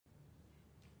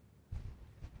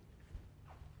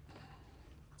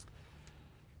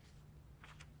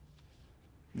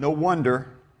No wonder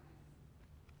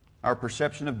our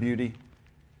perception of beauty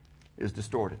is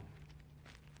distorted.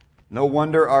 No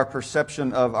wonder our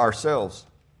perception of ourselves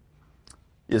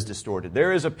is distorted.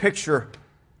 There is a picture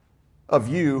of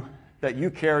you that you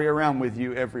carry around with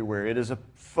you everywhere. It is a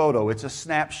photo, it's a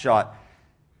snapshot,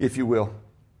 if you will.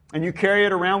 And you carry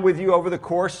it around with you over the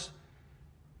course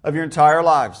of your entire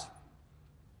lives.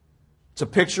 It's a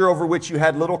picture over which you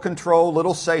had little control,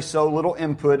 little say-so, little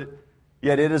input,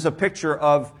 yet it is a picture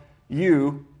of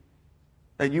you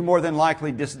that you more than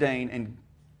likely disdain and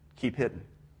keep hidden.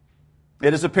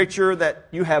 It is a picture that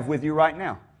you have with you right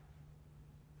now.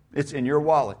 It's in your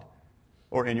wallet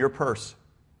or in your purse.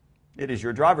 It is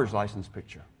your driver's license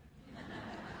picture.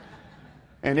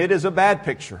 And it is a bad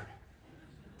picture.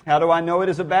 How do I know it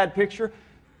is a bad picture?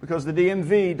 Because the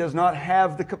DMV does not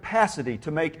have the capacity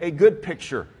to make a good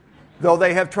picture. Though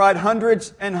they have tried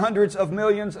hundreds and hundreds of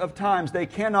millions of times, they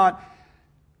cannot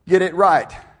get it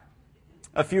right.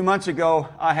 A few months ago,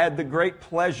 I had the great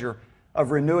pleasure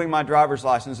of renewing my driver's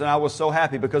license, and I was so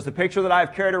happy because the picture that I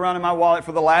have carried around in my wallet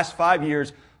for the last 5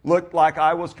 years looked like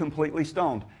I was completely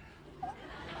stoned.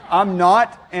 I'm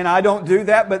not, and I don't do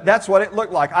that, but that's what it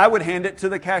looked like. I would hand it to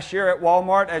the cashier at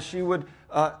Walmart as she would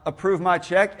approve my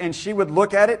check, and she would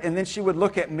look at it, and then she would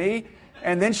look at me,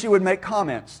 and then she would make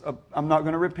comments. I'm not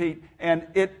going to repeat. And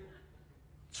it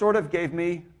sort of gave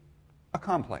me a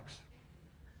complex.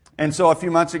 And so a few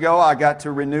months ago, I got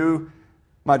to renew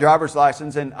my driver's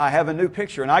license, and I have a new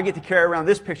picture. And I get to carry around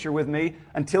this picture with me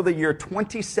until the year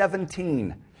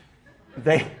 2017.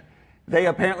 They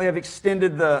apparently have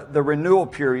extended the renewal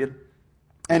period.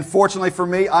 And fortunately for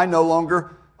me, I no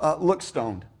longer look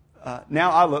stoned.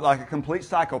 Now I look like a complete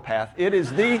psychopath. It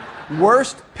is the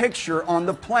worst picture on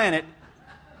the planet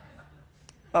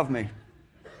of me.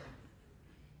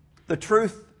 The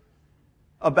truth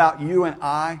about you and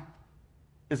I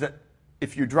is that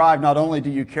if you drive, not only do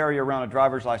you carry around a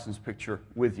driver's license picture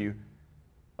with you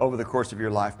over the course of your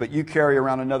life, but you carry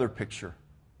around another picture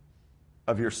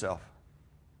of yourself.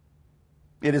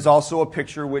 It is also a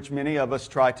picture which many of us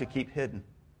try to keep hidden.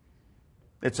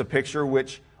 It's a picture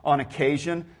which, on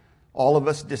occasion, all of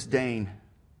us disdain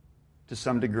to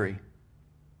some degree.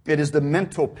 It is the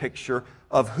mental picture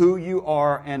of who you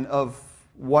are and of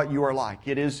what you are like.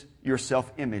 It is your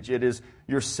self-image. It is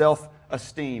your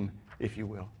self-esteem, if you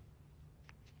will.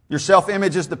 Your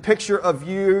self-image is the picture of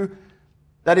you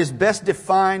that is best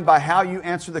defined by how you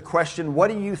answer the question, what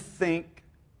do you think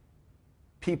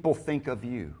people think of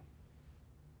you?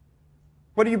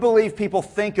 What do you believe people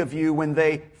think of you when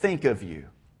they think of you?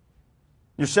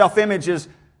 Your self-image is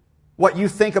what you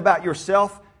think about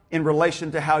yourself in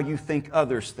relation to how you think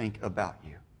others think about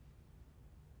you.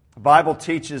 The Bible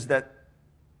teaches that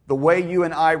the way you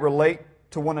and I relate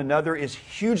to one another is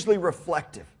hugely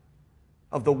reflective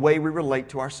of the way we relate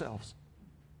to ourselves.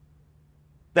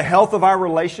 The health of our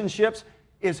relationships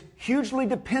is hugely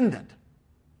dependent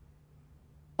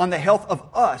on the health of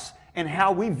us and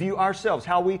how we view ourselves,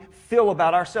 how we feel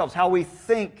about ourselves, how we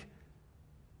think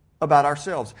about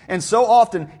ourselves. And so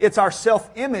often, it's our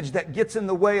self-image that gets in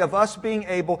the way of us being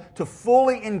able to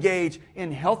fully engage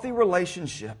in healthy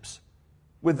relationships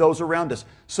with those around us.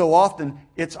 So often,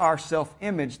 it's our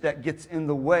self-image that gets in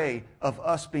the way of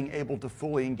us being able to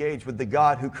fully engage with the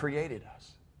God who created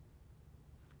us.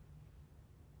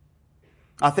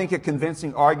 I think a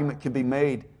convincing argument can be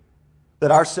made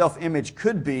that our self-image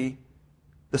could be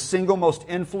the single most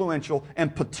influential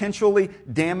and potentially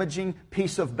damaging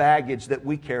piece of baggage that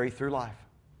we carry through life.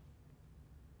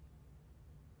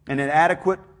 An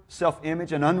inadequate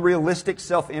self-image, an unrealistic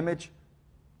self-image,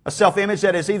 a self-image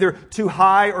that is either too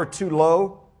high or too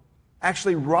low,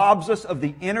 actually robs us of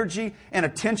the energy and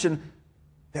attention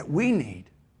that we need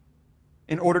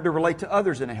in order to relate to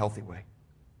others in a healthy way.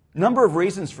 Number of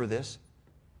reasons for this.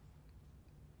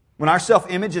 When our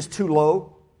self-image is too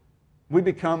low, we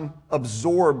become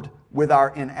absorbed with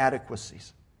our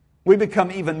inadequacies. We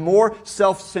become even more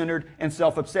self-centered and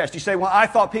self-obsessed. You say, well, I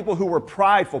thought people who were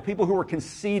prideful, people who were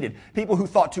conceited, people who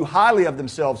thought too highly of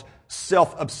themselves,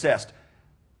 self-obsessed.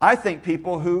 I think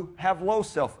people who have low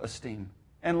self-esteem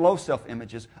and low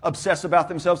self-images obsess about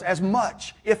themselves as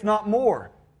much, if not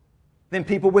more, than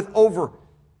people with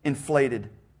overinflated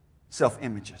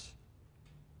self-images.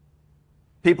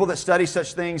 People that study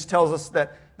such things tells us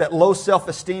that low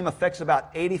self-esteem affects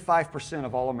about 85%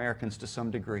 of all Americans to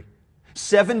some degree.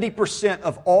 70%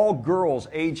 of all girls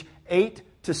age 8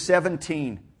 to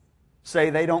 17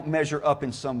 say they don't measure up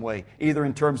in some way, either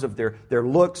in terms of their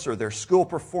looks or their school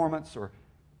performance or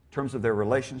in terms of their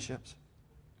relationships.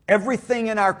 Everything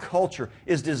in our culture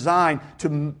is designed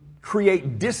to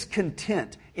create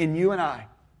discontent in you and I.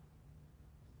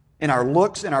 in our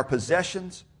looks, in our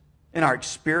possessions, in our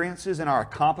experiences, in our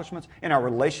accomplishments, in our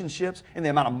relationships, in the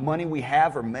amount of money we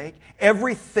have or make.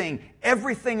 Everything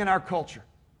in our culture,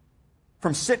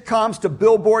 from sitcoms to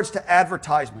billboards to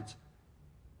advertisements,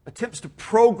 attempts to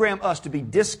program us to be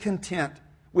discontent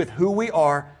with who we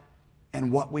are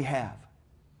and what we have.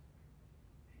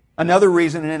 Another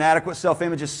reason an inadequate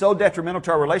self-image is so detrimental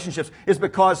to our relationships is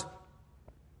because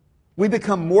we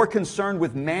become more concerned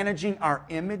with managing our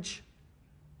image,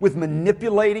 with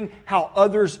manipulating how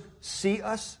others see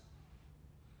us,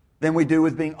 than we do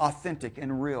with being authentic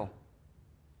and real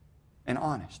and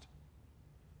honest.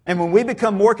 And when we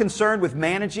become more concerned with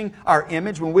managing our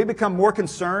image, when we become more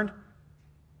concerned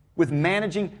with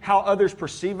managing how others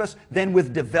perceive us than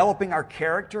with developing our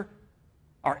character,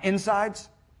 our insides,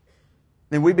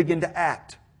 then we begin to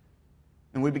act,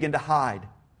 and we begin to hide,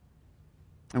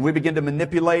 and we begin to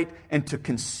manipulate and to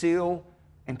conceal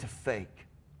and to fake.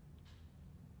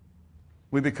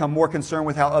 We become more concerned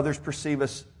with how others perceive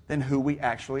us than who we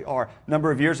actually are. A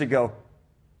number of years ago,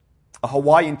 a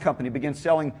Hawaiian company began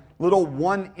selling little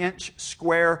 1-inch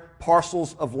square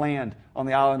parcels of land on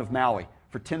the island of Maui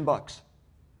for $10.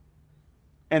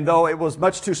 And though it was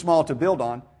much too small to build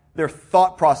on, their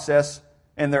thought process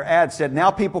and their ad said,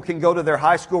 now people can go to their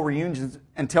high school reunions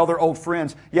and tell their old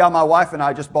friends, yeah, my wife and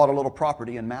I just bought a little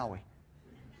property in Maui.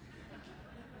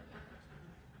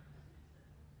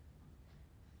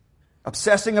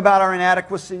 Obsessing about our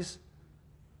inadequacies,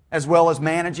 as well as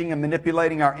managing and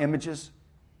manipulating our images,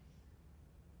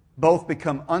 both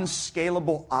become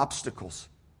unscalable obstacles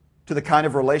to the kind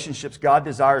of relationships God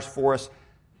desires for us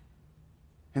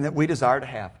and that we desire to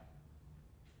have.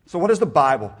 So what does the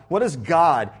Bible, what does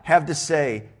God have to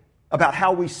say about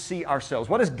how we see ourselves?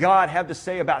 What does God have to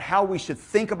say about how we should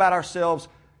think about ourselves,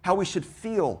 how we should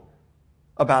feel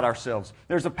about ourselves?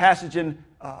 There's a passage in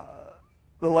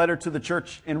the letter to the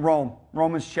church in Rome,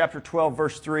 Romans chapter 12,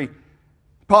 verse 3.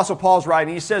 Apostle Paul's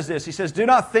writing, he says this, he says, do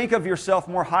not think of yourself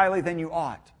more highly than you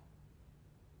ought,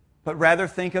 but rather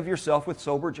think of yourself with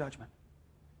sober judgment.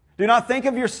 Do not think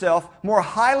of yourself more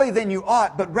highly than you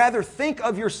ought, but rather think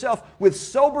of yourself with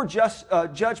sober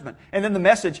judgment. And then the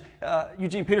Message,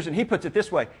 Eugene Peterson, he puts it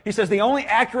this way. He says, the only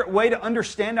accurate way to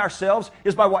understand ourselves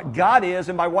is by what God is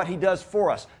and by what He does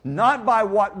for us, not by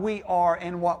what we are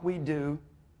and what we do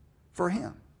for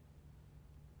Him.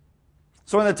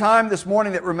 So in the time this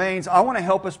morning that remains, I want to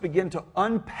help us begin to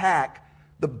unpack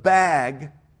the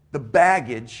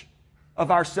baggage of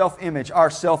our self-image,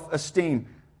 our self-esteem,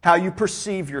 how you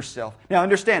perceive yourself. Now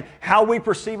understand, how we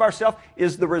perceive ourselves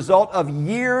is the result of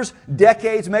years,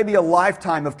 decades, maybe a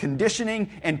lifetime of conditioning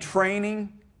and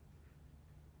training.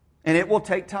 And it will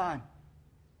take time.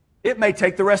 It may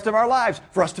take the rest of our lives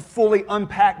for us to fully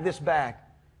unpack this bag.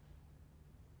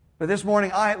 But this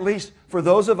morning, at least for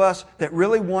those of us that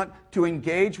really want to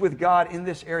engage with God in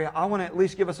this area, I want to at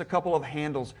least give us a couple of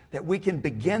handles that we can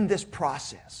begin this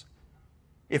process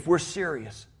if we're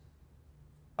serious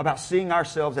about seeing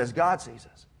ourselves as God sees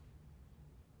us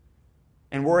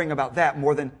and worrying about that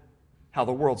more than how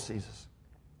the world sees us.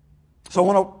 So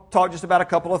I want to talk just about a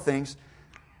couple of things.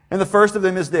 And the first of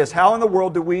them is this: how in the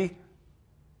world do we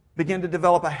begin to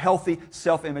develop a healthy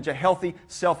self-image, a healthy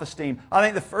self-esteem? I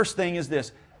think the first thing is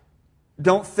this: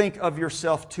 don't think of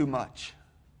yourself too much.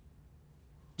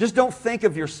 Just don't think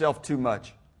of yourself too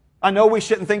much. I know we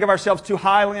shouldn't think of ourselves too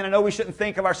highly, and I know we shouldn't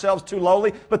think of ourselves too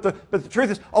lowly, but the truth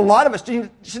is, a lot of us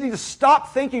just need to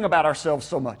stop thinking about ourselves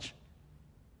so much.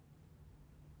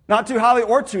 Not too highly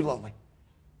or too lowly,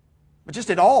 but just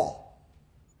at all.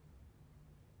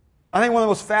 I think one of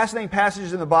the most fascinating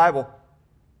passages in the Bible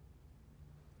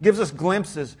gives us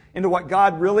glimpses into what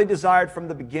God really desired from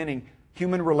the beginning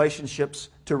human relationships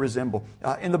to resemble.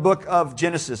 In the book of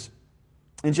Genesis,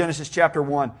 in Genesis chapter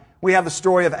 1, we have the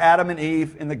story of Adam and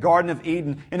Eve in the Garden of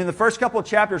Eden. And in the first couple of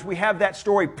chapters, we have that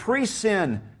story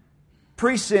pre-sin.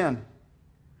 Pre-sin.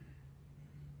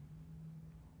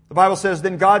 The Bible says,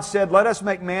 then God said, let us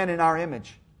make man in our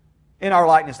image, in our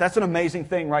likeness. That's an amazing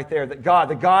thing right there. That God,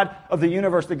 the God of the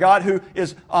universe, the God who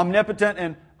is omnipotent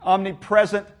and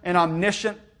omnipresent and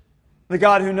omniscient, the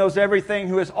God who knows everything,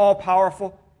 who is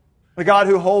all-powerful, the God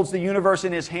who holds the universe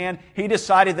in His hand, He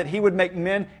decided that He would make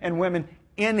men and women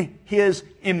in His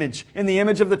image, in the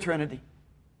image of the Trinity.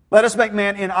 Let us make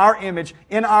man in our image,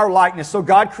 in our likeness. So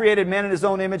God created man in His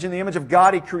own image. In the image of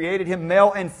God He created him.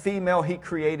 Male and female He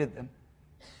created them.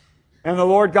 And the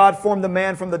Lord God formed the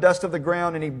man from the dust of the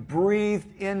ground, and He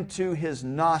breathed into his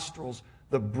nostrils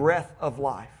the breath of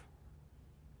life.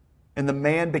 And the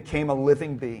man became a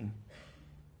living being.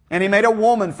 And He made a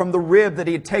woman from the rib that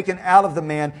He had taken out of the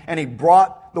man, and He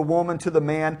brought the woman to the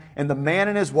man, and the man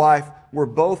and his wife were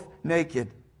both naked,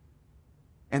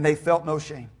 and they felt no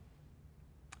shame.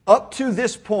 Up to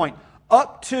this point,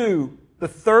 up to the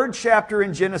 3rd chapter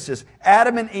in Genesis,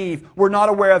 Adam and Eve were not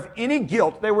aware of any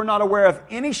guilt. They were not aware of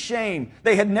any shame.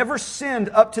 They had never sinned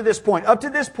up to this point. Up to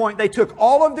this point, they took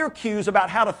all of their cues about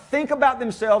how to think about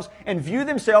themselves and view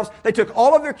themselves. They took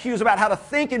all of their cues about how to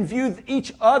think and view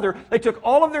each other. They took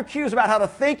all of their cues about how to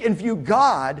think and view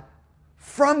God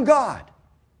from God.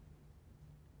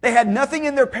 They had nothing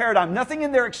in their paradigm, nothing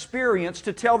in their experience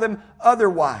to tell them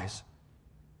otherwise.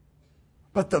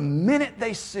 But the minute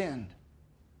they sinned,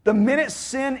 the minute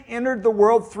sin entered the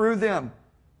world through them,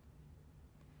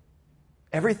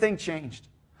 everything changed.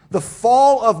 The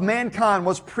fall of mankind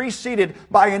was preceded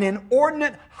by an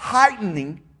inordinate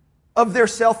heightening of their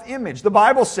self-image. The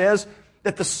Bible says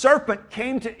that the serpent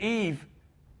came to Eve,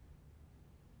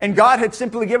 and God had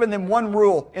simply given them one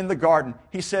rule in the garden.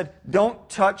 He said, don't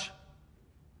touch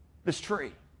this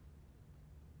tree.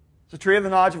 It's the tree of the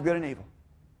knowledge of good and evil.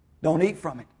 Don't eat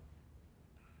from it.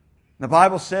 The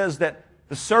Bible says that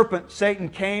the serpent, Satan,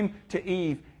 came to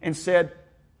Eve and said,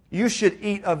 you should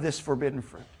eat of this forbidden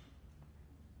fruit.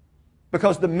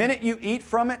 Because the minute you eat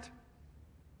from it,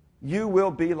 you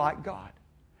will be like God.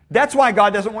 That's why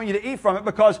God doesn't want you to eat from it,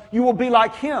 because you will be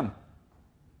like Him.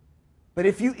 But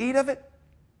if you eat of it,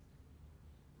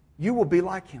 you will be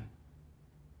like Him.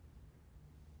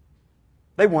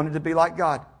 They wanted to be like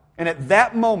God. And at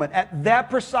that moment, at that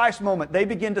precise moment, they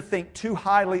begin to think too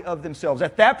highly of themselves.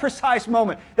 At that precise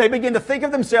moment, they begin to think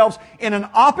of themselves in an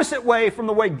opposite way from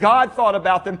the way God thought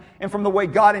about them and from the way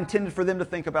God intended for them to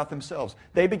think about themselves.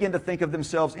 They begin to think of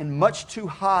themselves in much too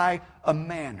high a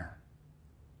manner.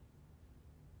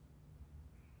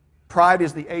 Pride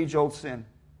is the age-old sin.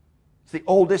 It's the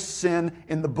oldest sin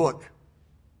in the book.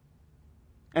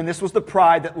 And this was the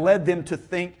pride that led them to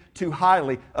think too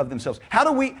highly of themselves. How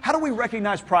do we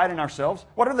recognize pride in ourselves?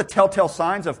 What are the telltale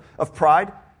signs of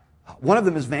pride? One of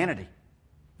them is vanity.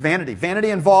 Vanity. Vanity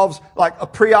involves like a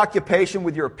preoccupation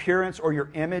with your appearance or your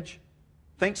image.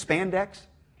 Think spandex,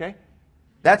 okay?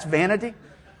 That's vanity.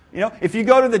 You know, if you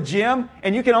go to the gym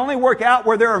and you can only work out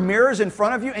where there are mirrors in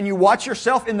front of you and you watch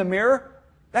yourself in the mirror,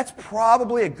 that's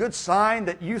probably a good sign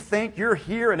that you think you're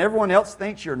here and everyone else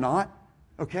thinks you're not,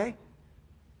 okay?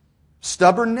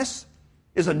 Stubbornness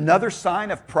is another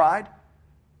sign of pride.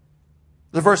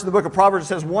 The verse in the book of Proverbs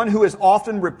says, one who is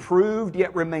often reproved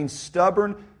yet remains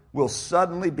stubborn will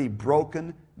suddenly be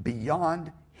broken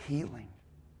beyond healing.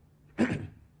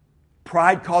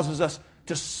 Pride causes us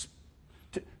to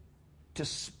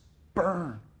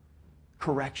spurn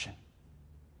correction.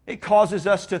 It causes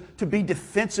us to be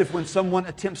defensive when someone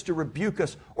attempts to rebuke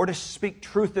us or to speak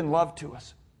truth and love to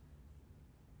us.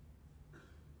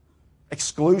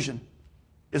 Exclusion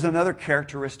is another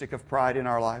characteristic of pride in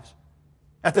our lives.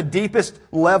 At the deepest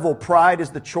level, pride is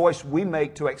the choice we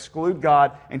make to exclude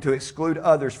God and to exclude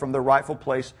others from their rightful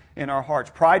place in our hearts.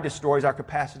 Pride destroys our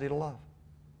capacity to love.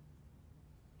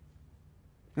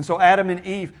 And so Adam and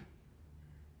Eve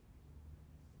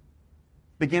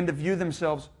began to view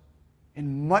themselves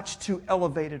in much too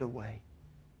elevated a way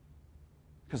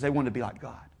because they wanted to be like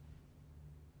God.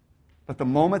 But the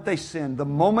moment they sinned, the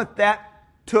moment that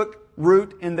took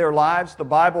root in their lives, the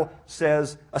Bible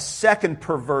says a second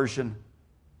perversion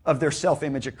of their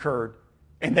self-image occurred,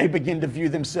 and they begin to view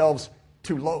themselves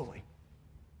too lowly.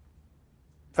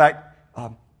 In fact,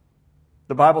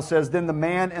 the Bible says, then the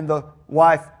man and the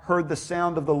wife heard the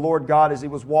sound of the Lord God as He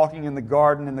was walking in the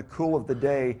garden in the cool of the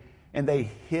day, and they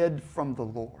hid from the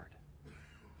Lord.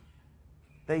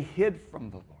 They hid from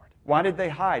the Lord. Why did they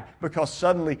hide? Because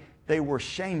suddenly they were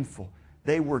shameful.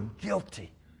 They were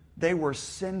guilty. They were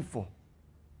sinful.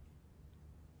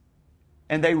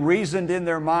 And they reasoned in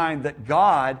their mind that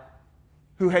God,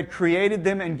 who had created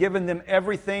them and given them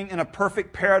everything in a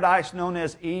perfect paradise known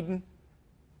as Eden,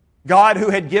 God who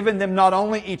had given them not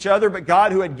only each other, but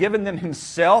God who had given them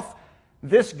Himself,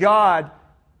 this God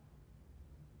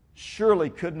surely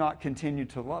could not continue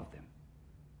to love them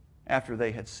after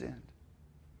they had sinned.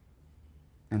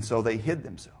 And so they hid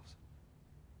themselves.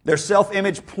 Their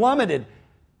self-image plummeted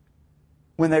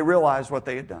when they realized what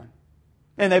they had done.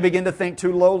 And they began to think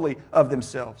too lowly of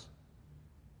themselves.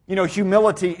 You know,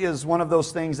 humility is one of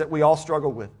those things that we all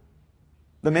struggle with.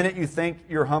 The minute you think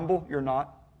you're humble, you're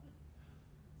not.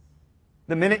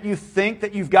 The minute you think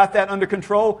that you've got that under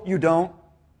control, you don't.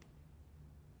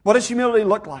 What does humility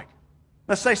look like?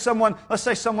 Let's say someone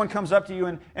comes up to you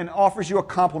and offers you a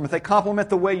compliment. They compliment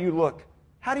the way you look.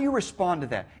 How do you respond to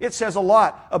that? It says a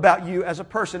lot about you as a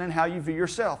person and how you view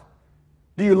yourself.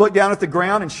 Do you look down at the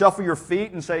ground and shuffle your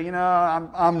feet and say, you know,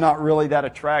 I'm not really that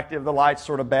attractive. The light's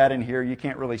sort of bad in here. You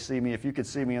can't really see me. If you could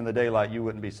see me in the daylight, you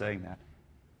wouldn't be saying that.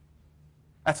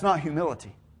 That's not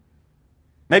humility.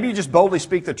 Maybe you just boldly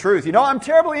speak the truth. I'm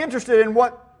terribly interested in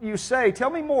what you say. Tell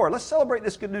me more. Let's celebrate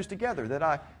this good news together, that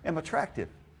I am attractive.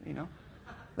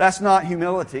 That's not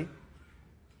humility.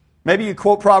 Maybe you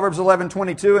quote Proverbs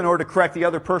 11:22 in order to correct the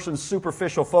other person's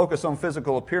superficial focus on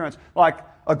physical appearance, like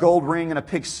a gold ring and a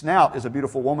pig's snout is a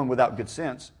beautiful woman without good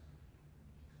sense.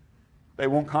 They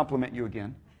won't compliment you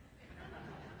again.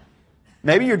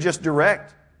 Maybe you're just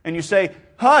direct and you say,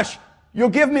 "Hush, you'll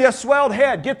give me a swelled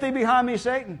head. Get thee behind me,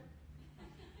 Satan."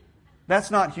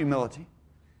 That's not humility.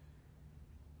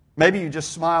 Maybe you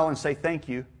just smile and say thank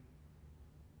you,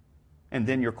 and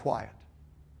then you're quiet.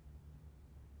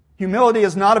 Humility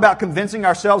is not about convincing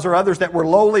ourselves or others that we're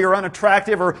lowly or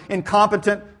unattractive or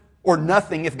incompetent or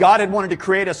nothing. If God had wanted to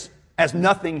create us as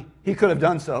nothing, He could have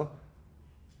done so.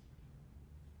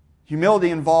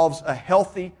 Humility involves a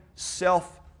healthy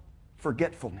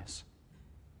self-forgetfulness.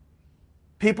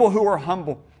 People who are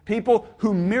humble, people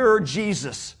who mirror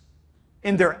Jesus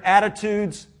in their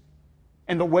attitudes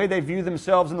and the way they view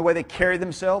themselves and the way they carry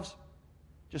themselves,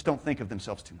 just don't think of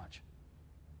themselves too much.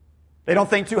 They don't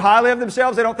think too highly of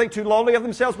themselves, they don't think too lowly of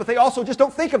themselves, but they also just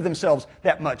don't think of themselves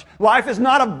that much. Life is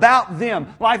not about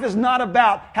them. Life is not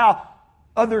about how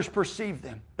others perceive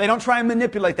them. They don't try and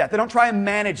manipulate that. They don't try and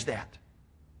manage that.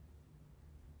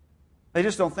 They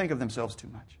just don't think of themselves too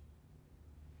much.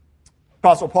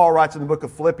 Apostle Paul writes in the book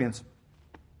of Philippians,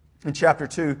 in chapter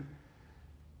 2,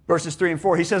 verses 3 and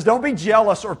 4, he says, "Don't be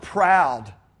jealous or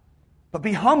proud, but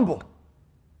be humble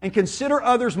and consider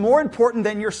others more important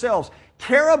than yourselves.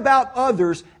 Care about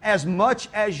others as much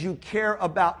as you care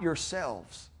about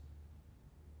yourselves,"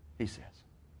 he says.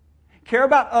 Care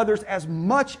about others as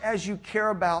much as you care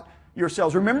about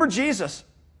yourselves. Remember Jesus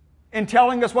in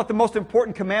telling us what the most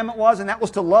important commandment was, and that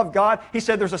was to love God. He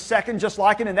said there's a second just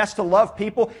like it, and that's to love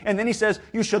people. And then He says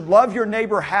you should love your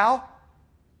neighbor how?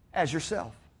 As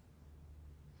yourself.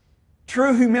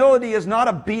 True humility is not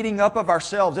a beating up of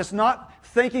ourselves. It's not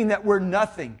thinking that we're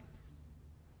nothing.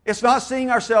 It's not seeing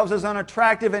ourselves as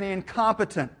unattractive and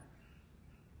incompetent.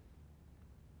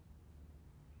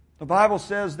 The Bible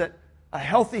says that a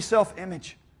healthy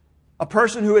self-image, a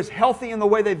person who is healthy in the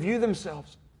way they view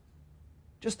themselves,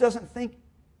 just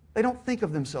they don't think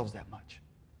of themselves that much.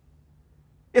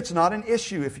 It's not an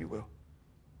issue, if you will.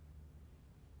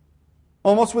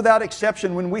 Almost without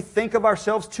exception, when we think of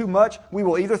ourselves too much, we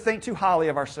will either think too highly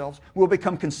of ourselves, we'll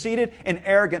become conceited and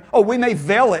arrogant. Oh, we may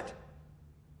veil it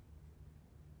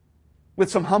with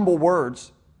some humble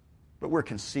words, but we're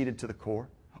conceited to the core.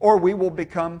 Or we will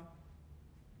become,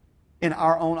 in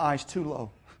our own eyes, too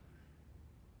low.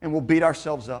 And we'll beat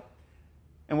ourselves up.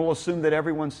 And we'll assume that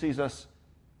everyone sees us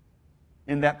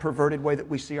in that perverted way that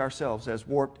we see ourselves, as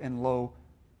warped and low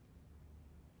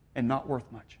and not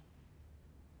worth much.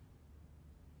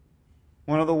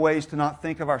 One of the ways to not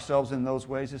think of ourselves in those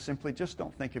ways is simply just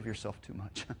don't think of yourself too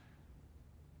much.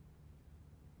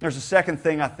 There's a second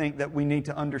thing I think that we need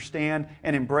to understand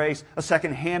and embrace, a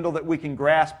second handle that we can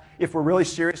grasp if we're really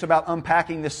serious about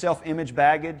unpacking this self-image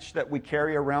baggage that we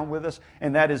carry around with us,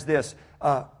 and that is this.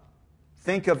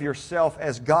 Think of yourself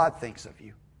as God thinks of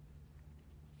you.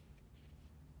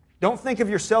 Don't think of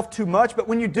yourself too much, but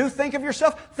when you do think of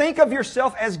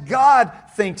yourself as God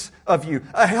thinks of you.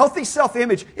 A healthy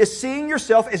self-image is seeing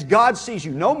yourself as God sees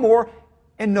you, no more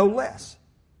and no less.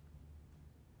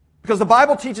 Because the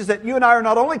Bible teaches that you and I are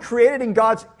not only created in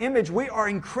God's image, we are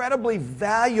incredibly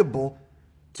valuable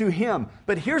to Him.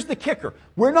 But here's the kicker.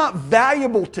 We're not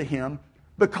valuable to Him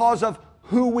because of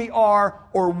who we are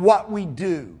or what we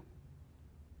do.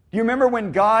 Do you remember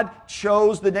when God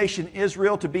chose the nation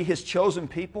Israel to be His chosen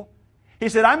people? He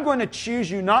said, I'm going to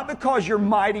choose you not because you're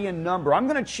mighty in number. I'm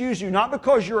going to choose you not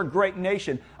because you're a great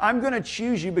nation. I'm going to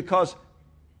choose you because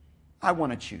I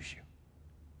want to choose you.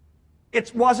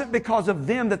 It wasn't because of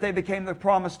them that they became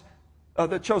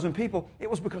the chosen people. It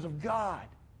was because of God.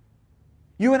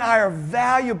 You and I are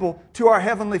valuable to our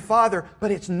Heavenly Father,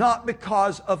 but it's not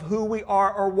because of who we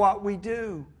are or what we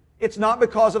do. It's not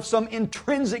because of some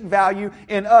intrinsic value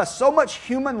in us. So much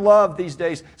human love these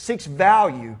days seeks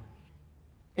value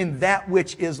in that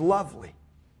which is lovely.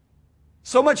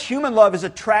 So much human love is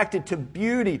attracted to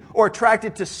beauty, or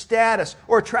attracted to status,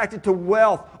 or attracted to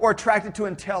wealth, or attracted to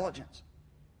intelligence.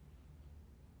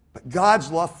 But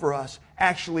God's love for us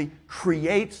actually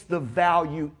creates the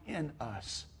value in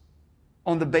us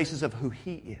on the basis of who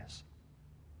He is.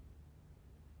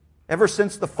 Ever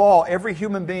since the fall, every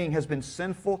human being has been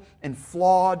sinful and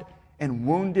flawed and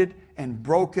wounded and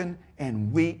broken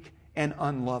and weak and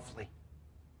unlovely.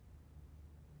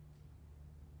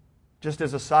 Just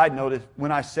as a side note, if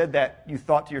when I said that, you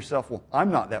thought to yourself, well,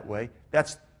 I'm not that way.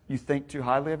 You think too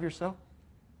highly of yourself?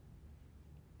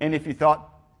 And if you thought,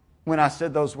 when I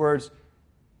said those words,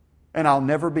 and I'll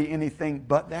never be anything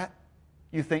but that,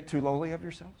 you think too lowly of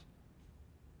yourselves?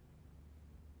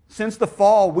 Since the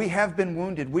fall, we have been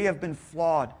wounded. We have been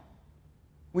flawed.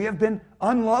 We have been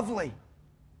unlovely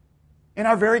in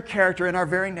our very character, in our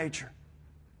very nature.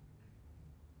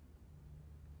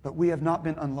 But we have not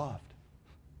been unloved.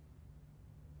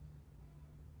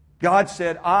 God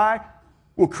said, I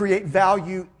will create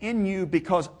value in you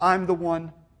because I'm the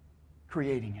one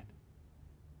creating it.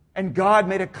 And God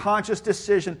made a conscious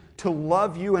decision to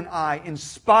love you and I in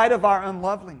spite of our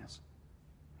unloveliness.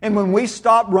 And when we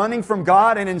stop running from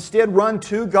God and instead run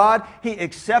to God, He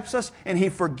accepts us and He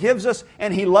forgives us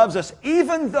and He loves us,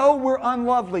 even though we're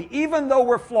unlovely, even though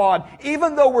we're flawed,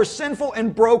 even though we're sinful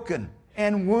and broken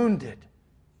and wounded.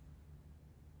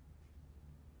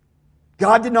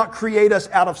 God did not create us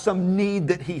out of some need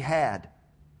that He had.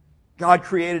 God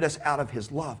created us out of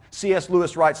His love. C.S.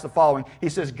 Lewis writes the following. He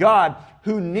says, God,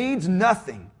 who needs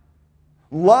nothing,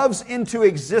 loves into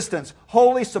existence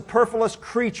wholly superfluous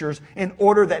creatures in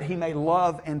order that He may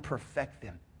love and perfect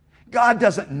them. God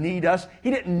doesn't need us.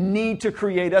 He didn't need to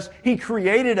create us. He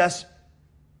created us.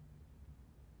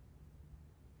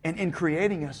 And in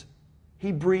creating us,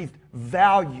 He breathed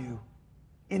value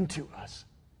into us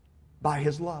by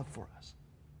His love for us.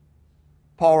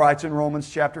 Paul writes in Romans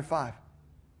chapter 5.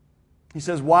 He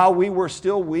says, while we were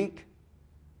still weak,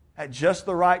 at just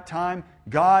the right time,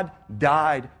 God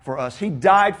died for us. He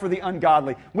died for the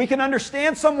ungodly. We can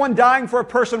understand someone dying for a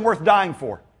person worth dying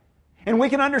for. And we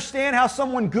can understand how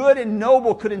someone good and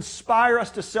noble could inspire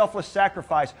us to selfless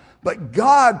sacrifice. But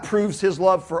God proves His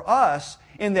love for us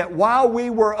in that while we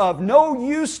were of no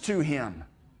use to Him,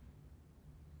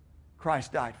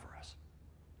 Christ died for us.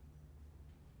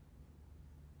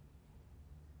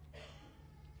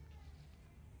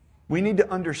 We need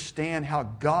to understand how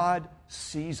God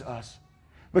sees us.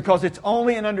 Because it's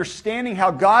only in understanding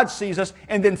how God sees us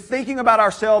and then thinking about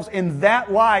ourselves in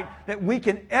that light that we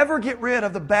can ever get rid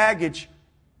of the baggage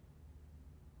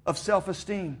of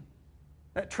self-esteem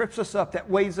that trips us up, that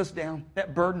weighs us down,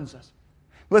 that burdens us.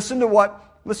 Listen to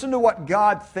what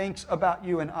God thinks about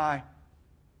you and I.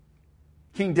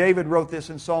 King David wrote this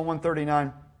in Psalm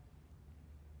 139.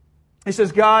 He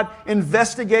says, God,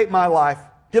 investigate my life.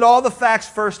 Get all the facts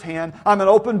firsthand. I'm an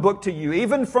open book to you.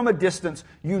 Even from a distance,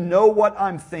 you know what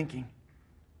I'm thinking.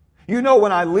 You know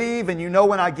when I leave and you know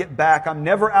when I get back. I'm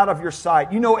never out of your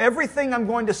sight. You know everything I'm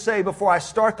going to say before I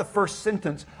start the first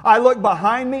sentence. I look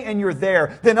behind me and you're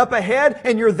there. Then up ahead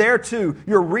and you're there too.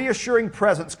 Your reassuring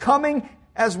presence, coming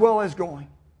as well as going.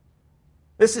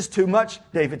 This is too much,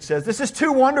 David says. This is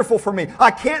too wonderful for me. I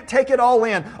can't take it all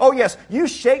in. Oh yes, you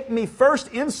shaped me first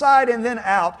inside and then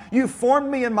out. You formed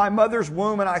me in my mother's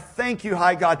womb, and I thank you,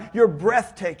 high God. You're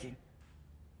breathtaking.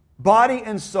 Body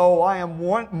and soul, I am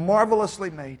marvelously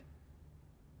made.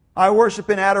 I worship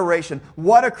in adoration.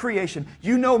 What a creation.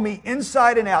 You know me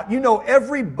inside and out. You know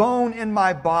every bone in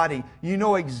my body. You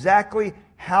know exactly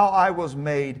how I was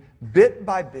made, bit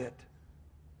by bit.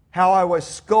 How I was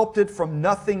sculpted from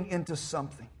nothing into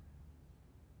something.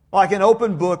 Like an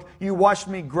open book, you watched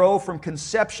me grow from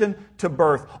conception to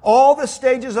birth. All the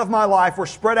stages of my life were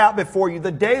spread out before you. The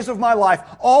days of my life,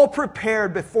 all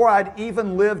prepared before I'd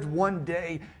even lived one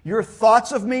day. Your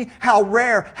thoughts of me, how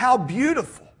rare, how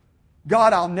beautiful.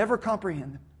 God, I'll never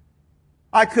comprehend them.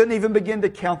 I couldn't even begin to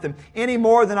count them any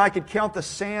more than I could count the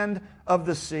sand of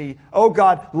the sea. Oh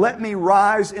God, let me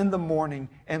rise in the morning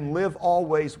and live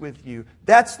always with you.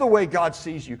 That's the way God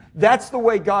sees you. That's the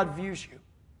way God views you.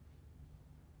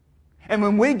 And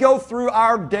when we go through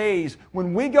our days,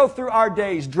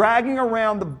 dragging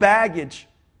around the baggage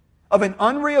of an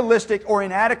unrealistic or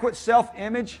inadequate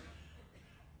self-image,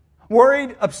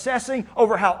 worried, obsessing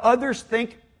over how others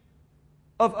think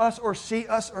of us or see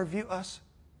us or view us,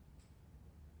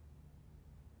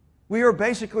 we are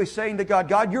basically saying to God,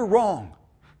 God, you're wrong.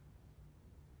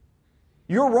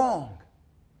 You're wrong.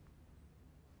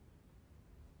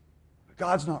 But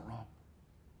God's not wrong.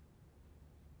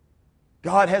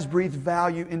 God has breathed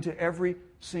value into every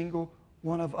single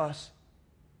one of us.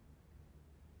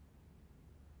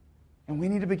 And we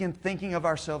need to begin thinking of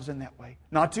ourselves in that way.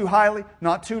 Not too highly,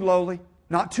 not too lowly,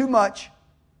 not too much.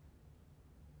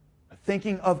 But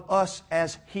thinking of us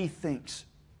as He thinks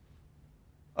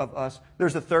of us.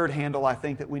 There's a third handle, I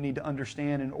think, that we need to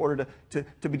understand in order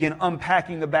to begin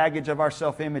unpacking the baggage of our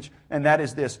self-image, and that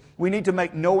is this. We need to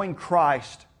make knowing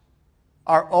Christ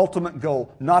our ultimate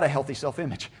goal, not a healthy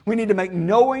self-image. We need to make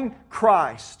knowing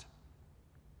Christ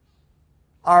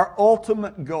our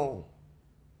ultimate goal,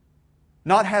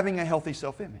 not having a healthy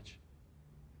self-image.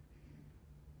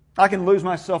 I can lose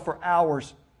myself for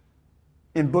hours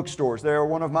in bookstores. They are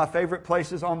one of my favorite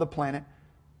places on the planet.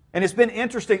 And it's been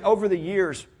interesting over the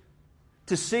years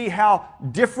to see how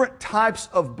different types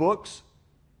of books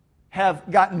have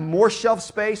gotten more shelf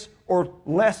space or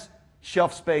less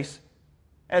shelf space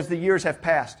as the years have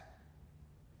passed.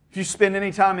 If you spend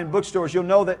any time in bookstores, you'll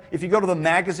know that if you go to the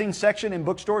magazine section in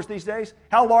bookstores these days,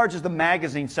 how large is the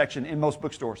magazine section in most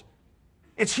bookstores?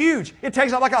 It's huge. It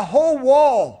takes up like a whole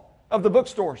wall of the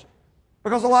bookstores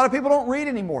because a lot of people don't read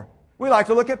anymore. We like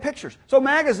to look at pictures. So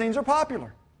magazines are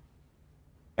popular.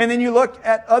 And then you look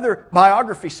at other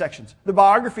biography sections. The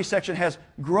biography section has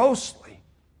grossly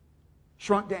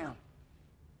shrunk down.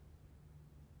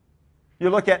 You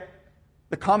look at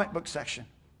the comic book section.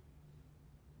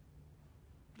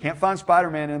 Can't find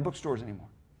Spider-Man in bookstores anymore.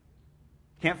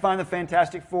 Can't find the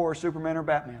Fantastic Four, Superman, or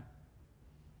Batman.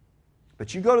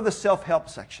 But you go to the self-help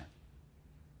section.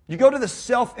 You go to the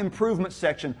self-improvement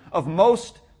section of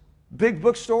most big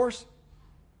bookstores,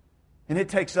 and it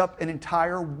takes up an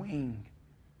entire wing.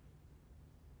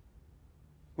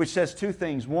 Which says two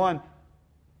things. One,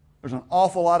 there's an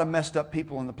awful lot of messed up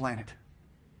people on the planet.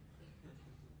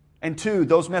 And two,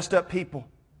 those messed up people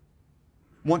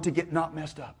want to get not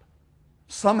messed up.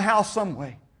 Somehow, some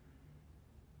way.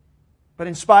 But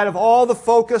in spite of all the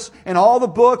focus and all the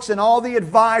books and all the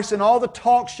advice and all the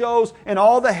talk shows and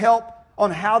all the help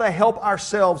on how to help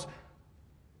ourselves,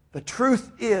 the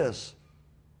truth is,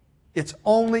 it's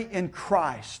only in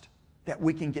Christ that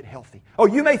we can get healthy. Oh,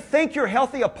 you may think you're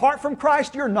healthy apart from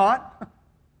Christ. You're not.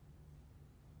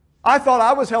 I thought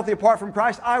I was healthy apart from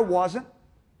Christ. I wasn't.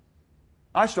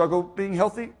 I struggle being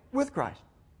healthy with Christ.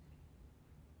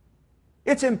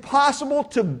 It's impossible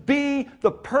to be the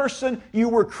person you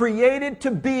were created to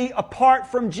be apart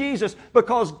from Jesus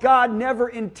because God never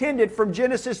intended from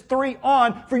Genesis 3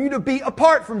 on for you to be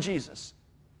apart from Jesus.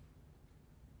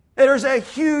 There's a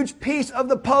huge piece of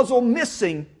the puzzle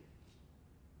missing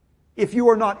if you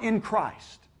are not in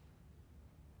Christ.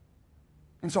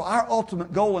 And so our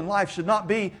ultimate goal in life should not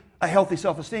be a healthy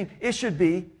self-esteem. It should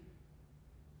be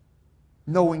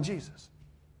knowing Jesus.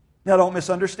 Now don't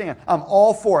misunderstand. I'm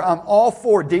all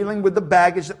for dealing with the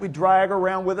baggage that we drag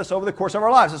around with us over the course of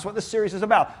our lives. That's what this series is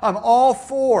about. I'm all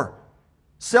for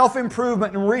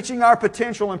self-improvement and reaching our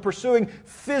potential and pursuing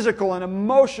physical and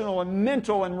emotional and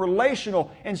mental and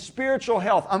relational and spiritual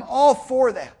health. I'm all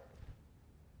for that.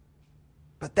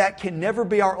 But that can never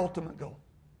be our ultimate goal.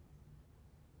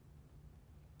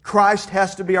 Christ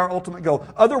has to be our ultimate goal.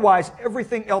 Otherwise,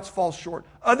 everything else falls short.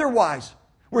 Otherwise,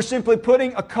 we're simply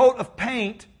putting a coat of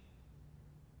paint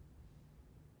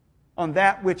on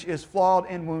that which is flawed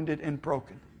and wounded and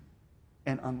broken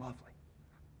and unlovely.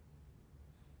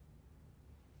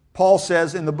 Paul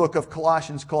says in the book of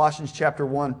Colossians chapter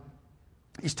 1,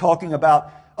 he's talking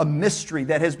about a mystery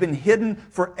that has been hidden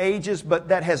for ages, but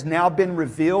that has now been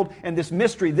revealed. And this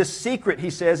mystery, this secret, he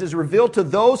says, is revealed to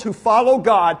those who follow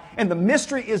God. And the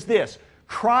mystery is this: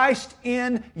 Christ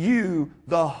in you,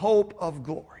 the hope of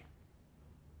glory.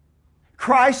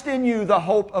 Christ in you, the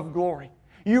hope of glory.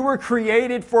 You were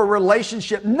created for a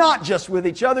relationship not just with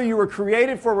each other. You were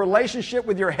created for a relationship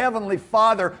with your Heavenly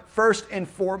Father first and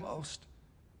foremost.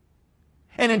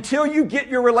 And until you get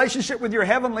your relationship with your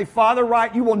Heavenly Father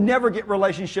right, you will never get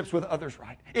relationships with others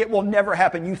right. It will never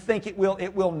happen. You think it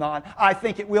will not. I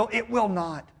think it will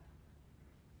not.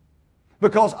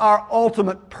 Because our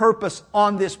ultimate purpose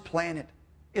on this planet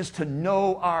is to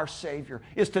know our Savior,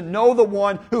 is to know the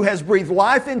one who has breathed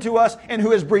life into us and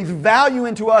who has breathed value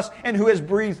into us and who has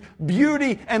breathed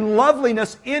beauty and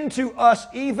loveliness into us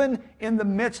even in the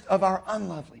midst of our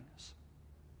unloveliness.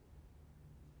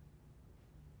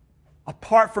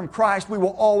 Apart from Christ, we will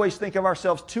always think of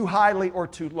ourselves too highly or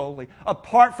too lowly.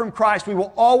 Apart from Christ, we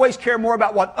will always care more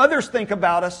about what others think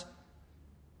about us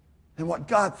than what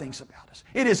God thinks about us.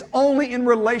 It is only in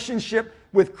relationship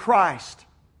with Christ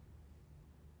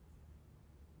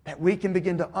that we can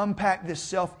begin to unpack this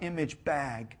self-image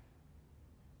bag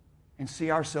and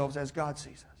see ourselves as God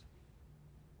sees us.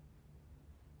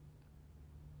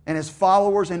 And as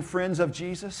followers and friends of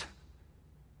Jesus,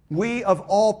 we of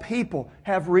all people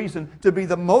have reason to be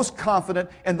the most confident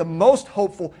and the most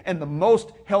hopeful and the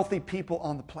most healthy people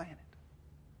on the planet.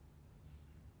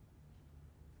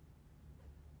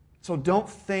 So don't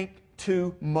think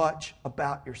too much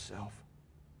about yourself.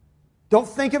 Don't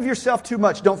think of yourself too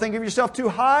much. Don't think of yourself too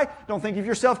high. Don't think of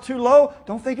yourself too low.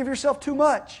 Don't think of yourself too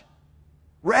much.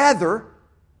 Rather,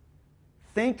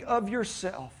 think of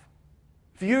yourself.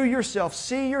 View yourself.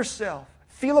 See yourself.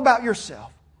 Feel about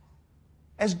yourself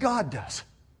as God does.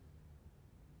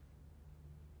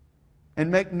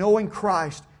 And make knowing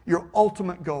Christ your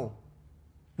ultimate goal.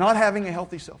 Not having a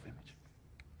healthy self-image.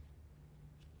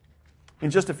 In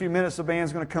just a few minutes, the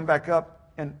band's going to come back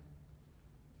up and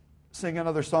sing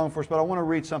another song for us, but I want to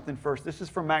read something first. This is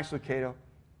from Max Lucado.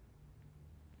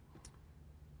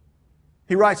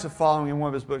 He writes the following in one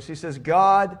of his books. He says,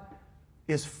 God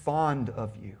is fond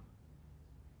of you.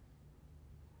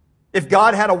 If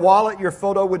God had a wallet, your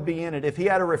photo would be in it. If He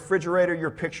had a refrigerator, your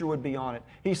picture would be on it.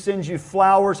 He sends you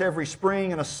flowers every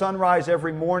spring and a sunrise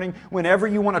every morning. Whenever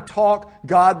you want to talk,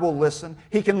 God will listen.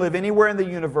 He can live anywhere in the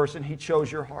universe, and He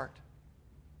chose your heart.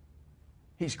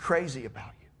 He's crazy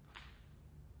about you.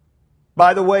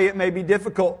 By the way, it may be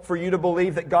difficult for you to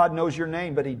believe that God knows your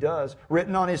name, but He does.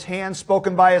 Written on His hand,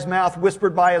 spoken by His mouth,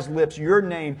 whispered by His lips, your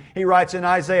name. He writes in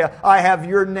Isaiah, I have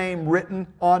your name written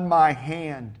on my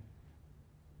hand.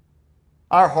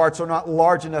 Our hearts are not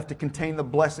large enough to contain the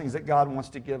blessings that God wants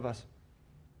to give us.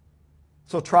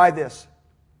 So try this.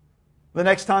 The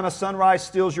next time a sunrise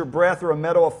steals your breath or a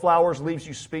meadow of flowers leaves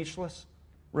you speechless,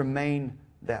 remain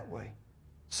that way.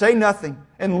 Say nothing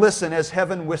and listen as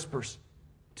heaven whispers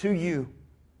to you.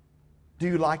 Do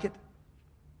you like it?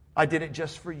 I did it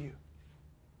just for you.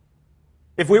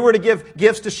 If we were to give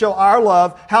gifts to show our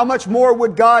love, how much more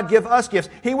would God give us gifts?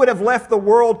 He would have left the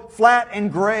world flat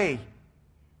and gray,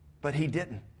 but He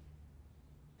didn't.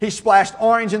 He splashed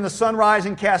orange in the sunrise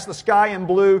and cast the sky in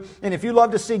blue. And if you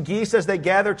love to see geese as they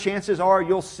gather, chances are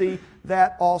you'll see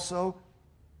that also.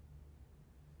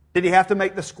 Did He have to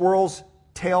make the squirrel's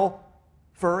tail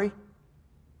furry?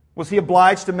 Was He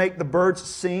obliged to make the birds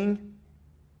sing?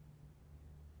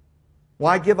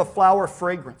 Why give a flower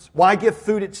fragrance? Why give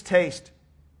food its taste?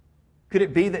 Could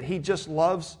it be that He just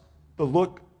loves the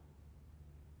look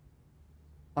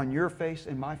on your face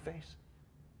and my face?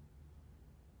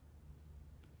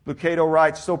 Lucado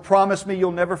writes, so promise me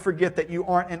you'll never forget that you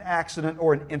aren't an accident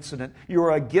or an incident. You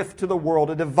are a gift to the world,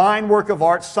 a divine work of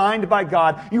art signed by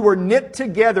God. You were knit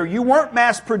together. You weren't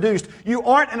mass-produced. You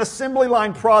aren't an assembly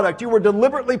line product. You were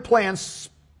deliberately planned,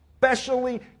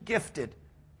 specially gifted,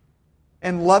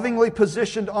 and lovingly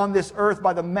positioned on this earth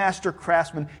by the master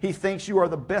craftsman. He thinks you are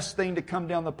the best thing to come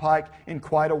down the pike in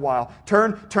quite a while.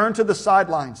 Turn to the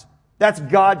sidelines. That's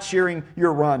God cheering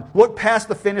your run. Look past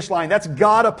the finish line. That's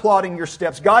God applauding your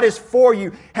steps. God is for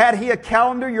you. Had He a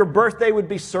calendar, your birthday would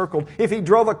be circled. If He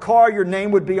drove a car, your name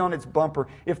would be on its bumper.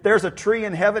 If there's a tree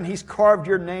in heaven, He's carved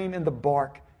your name in the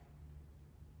bark.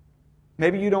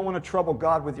 Maybe you don't want to trouble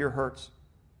God with your hurts,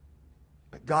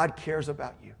 but God cares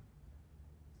about you.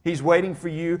 He's waiting for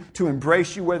you to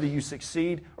embrace you whether you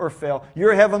succeed or fail.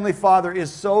 Your Heavenly Father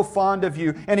is so fond of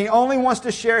you, and He only wants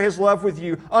to share His love with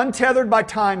you. Untethered by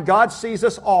time, God sees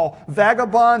us all,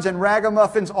 vagabonds and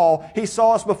ragamuffins all. He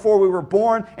saw us before we were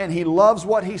born, and He loves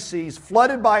what He sees.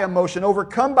 Flooded by emotion,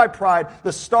 overcome by pride,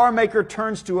 the Star Maker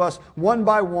turns to us one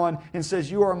by one and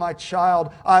says, you are my child.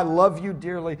 I love you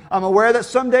dearly. I'm aware that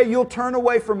someday you'll turn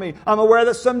away from me. I'm aware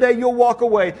that someday you'll walk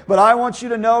away. But I want you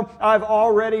to know I've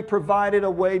already provided a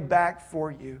way back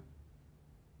for you.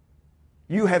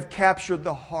 You have captured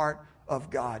the heart of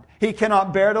God. He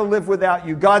cannot bear to live without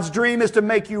you. God's dream is to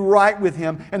make you right with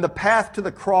Him, and the path to the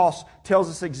cross tells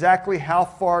us exactly how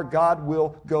far God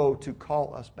will go to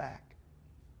call us back.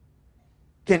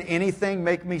 Can anything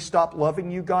make me stop loving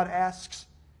you, God asks?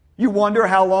 You wonder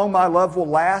how long my love will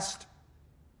last?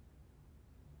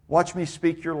 Watch me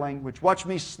speak your language. Watch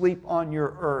me sleep on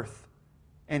your earth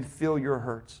and feel your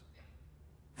hurts.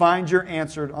 Find your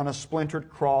answer on a splintered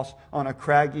cross on a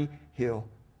craggy hill.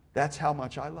 That's how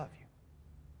much I love you.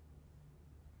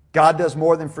 God does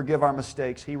more than forgive our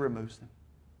mistakes. He removes them.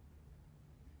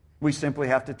 We simply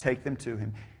have to take them to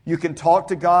Him. You can talk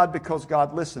to God because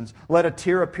God listens. Let a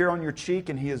tear appear on your cheek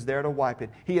and He is there to wipe it.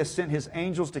 He has sent His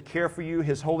angels to care for you,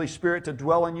 His Holy Spirit to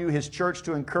dwell in you, His church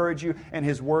to encourage you, and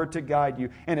His Word to guide you.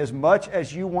 And as much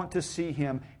as you want to see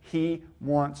Him, He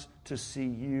wants to see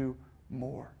you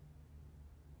more.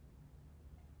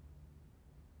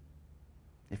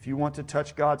 If you want to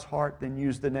touch God's heart, then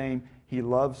use the name He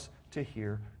loves to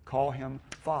hear. Call Him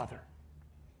Father.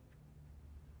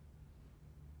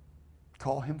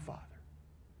 Call Him Father.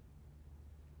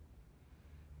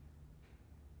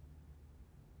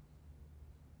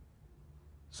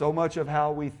 So much of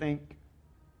how we think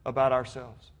about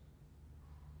ourselves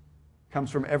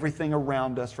comes from everything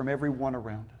around us, from everyone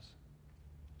around us.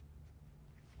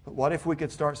 But what if we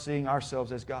could start seeing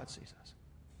ourselves as God sees us?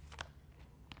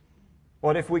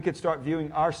 What if we could start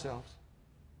viewing ourselves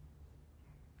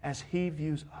as He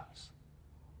views us?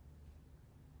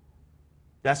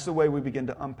 That's the way we begin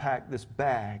to unpack this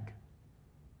bag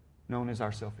known as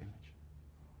our self-image.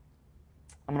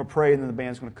 I'm going to pray, and then the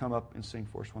band's going to come up and sing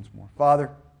for us once more. Father,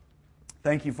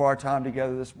 thank You for our time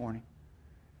together this morning.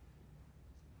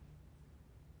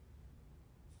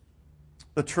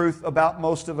 The truth about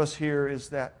most of us here is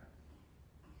that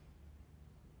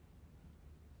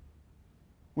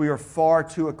we are far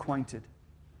too acquainted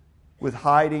with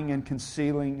hiding and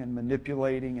concealing and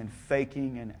manipulating and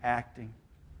faking and acting.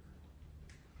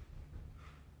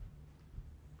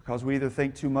 Because we either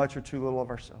think too much or too little of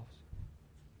ourselves.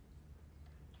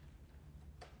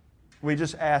 We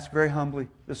just ask very humbly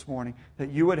this morning that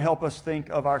you would help us think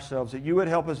of ourselves, that you would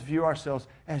help us view ourselves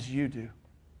as you do.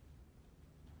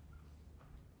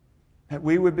 That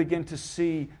we would begin to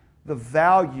see the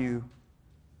value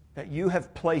that you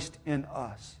have placed in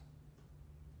us.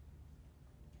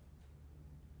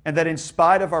 And that in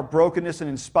spite of our brokenness and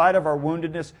in spite of our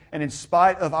woundedness and in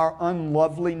spite of our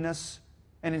unloveliness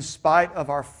and in spite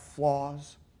of our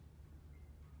flaws,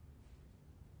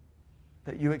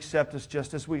 that you accept us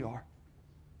just as we are.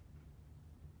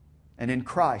 And in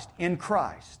Christ,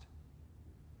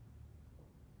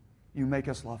 you make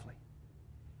us lovely.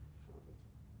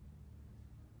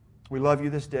 We love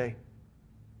you this day.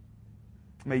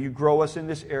 May you grow us in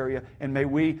this area, and may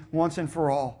we, once and for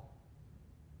all,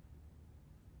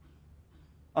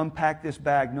 unpack this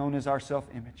bag known as our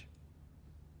self-image.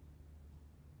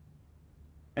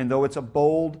 And though it's a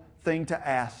bold thing to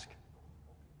ask,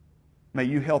 may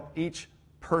you help each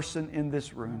person in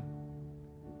this room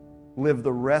live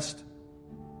the rest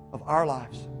of our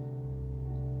lives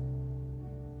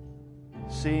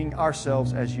seeing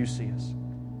ourselves as you see us.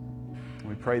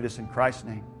 We pray this in Christ's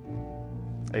name.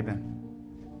 Amen.